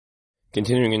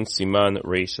Continuing in Siman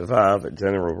Reish Vav,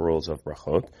 general rules of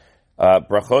brachot.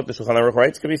 Brachot, the Shulchan Aruch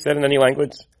writes, can be said in any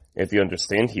language. If you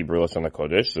understand Hebrew, Lashon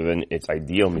HaKodesh, so then it's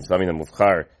ideal, mitzvah min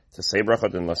ha-muvchar, to say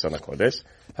brachot in Lashon HaKodesh.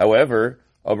 However,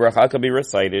 a bracha can be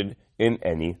recited in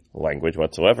any language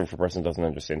whatsoever. If a person doesn't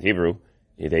understand Hebrew,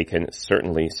 they can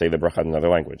certainly say the bracha in another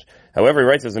language. However, he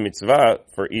writes as a mitzvah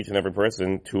for each and every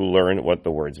person to learn what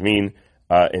the words mean.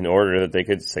 In order that they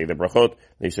could say the brachot,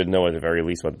 they should know at the very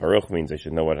least what Baruch means. They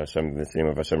should know what Hashem, the name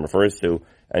of Hashem refers to,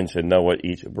 and should know what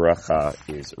each bracha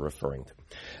is referring to.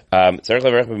 A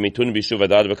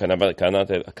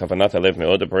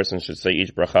person should say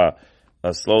each bracha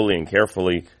slowly and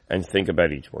carefully and think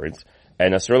about each words.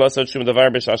 And a person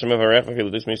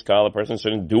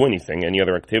shouldn't do anything, any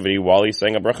other activity, while he's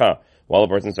saying a bracha. While a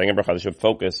person's saying a bracha, they should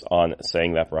focus on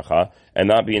saying that bracha and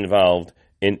not be involved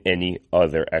in any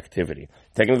other activity.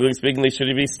 Technically speaking, they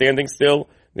shouldn't be standing still.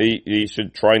 They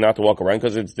should try not to walk around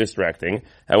because it's distracting.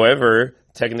 However,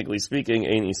 technically speaking,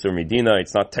 ein isur medina,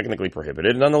 it's not technically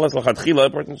prohibited. Nonetheless, l'chadchila,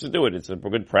 a person should do it. It's a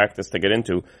good practice to get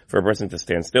into for a person to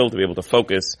stand still, to be able to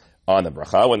focus on the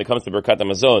bracha. When it comes to Birkat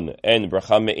HaMazon and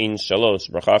bracha me'in shalosh,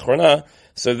 bracha achrona,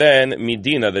 so then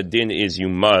medina, the din is you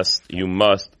must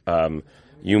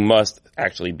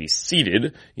actually be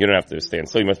seated. You don't have to stand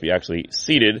still. You must be actually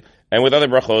seated. And with other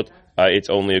brachot, it's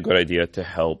only a good idea to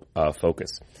help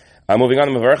focus. Moving on,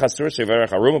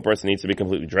 a person needs to be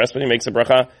completely dressed when he makes a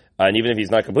bracha, and even if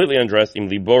he's not completely undressed, there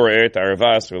needs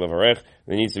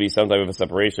to be some type of a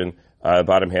separation.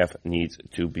 Bottom half needs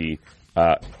to be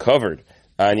covered.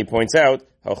 And he points out,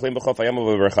 if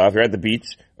you're at the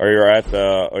beach or you're at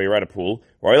a pool,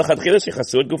 and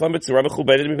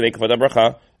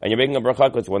you're making a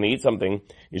bracha because when you eat something,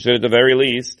 you should at the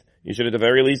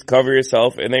very least cover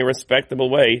yourself in a respectable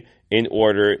way in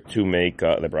order to make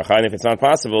the bracha. And if it's not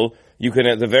possible, you can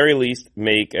at the very least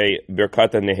make a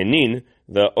Birkat HaNehenin,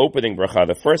 the opening bracha,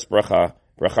 the first bracha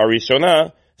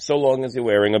Rishona, so long as you're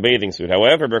wearing a bathing suit.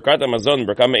 However, Birkat HaMazon,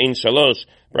 Birkat Me'in Shalosh,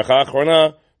 bracha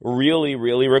Achrona, really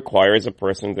requires a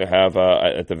person to have,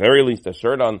 at the very least, a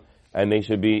shirt on, and they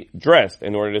should be dressed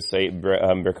in order to say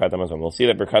Birkat HaMazon. We'll see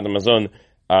that Birkat HaMazon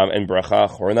and bracha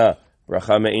Achrona,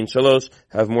 bracha me'in shalosh,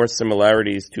 have more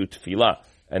similarities to tefillah,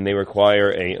 and they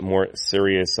require a more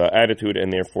serious attitude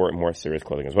and therefore more serious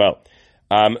clothing as well.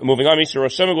 Moving on, his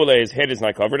head is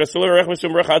not covered.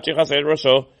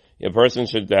 A person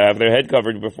should have their head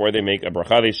covered before they make a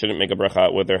bracha. They shouldn't make a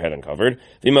bracha with their head uncovered.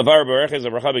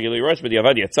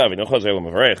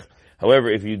 However,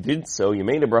 if you did so, you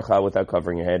made a bracha without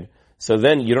covering your head, so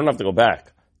then you don't have to go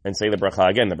back and say the bracha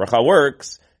again. The bracha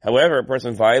works. However, a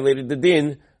person violated the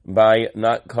din by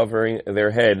not covering their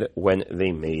head when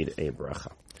they made a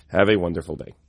bracha. Have a wonderful day.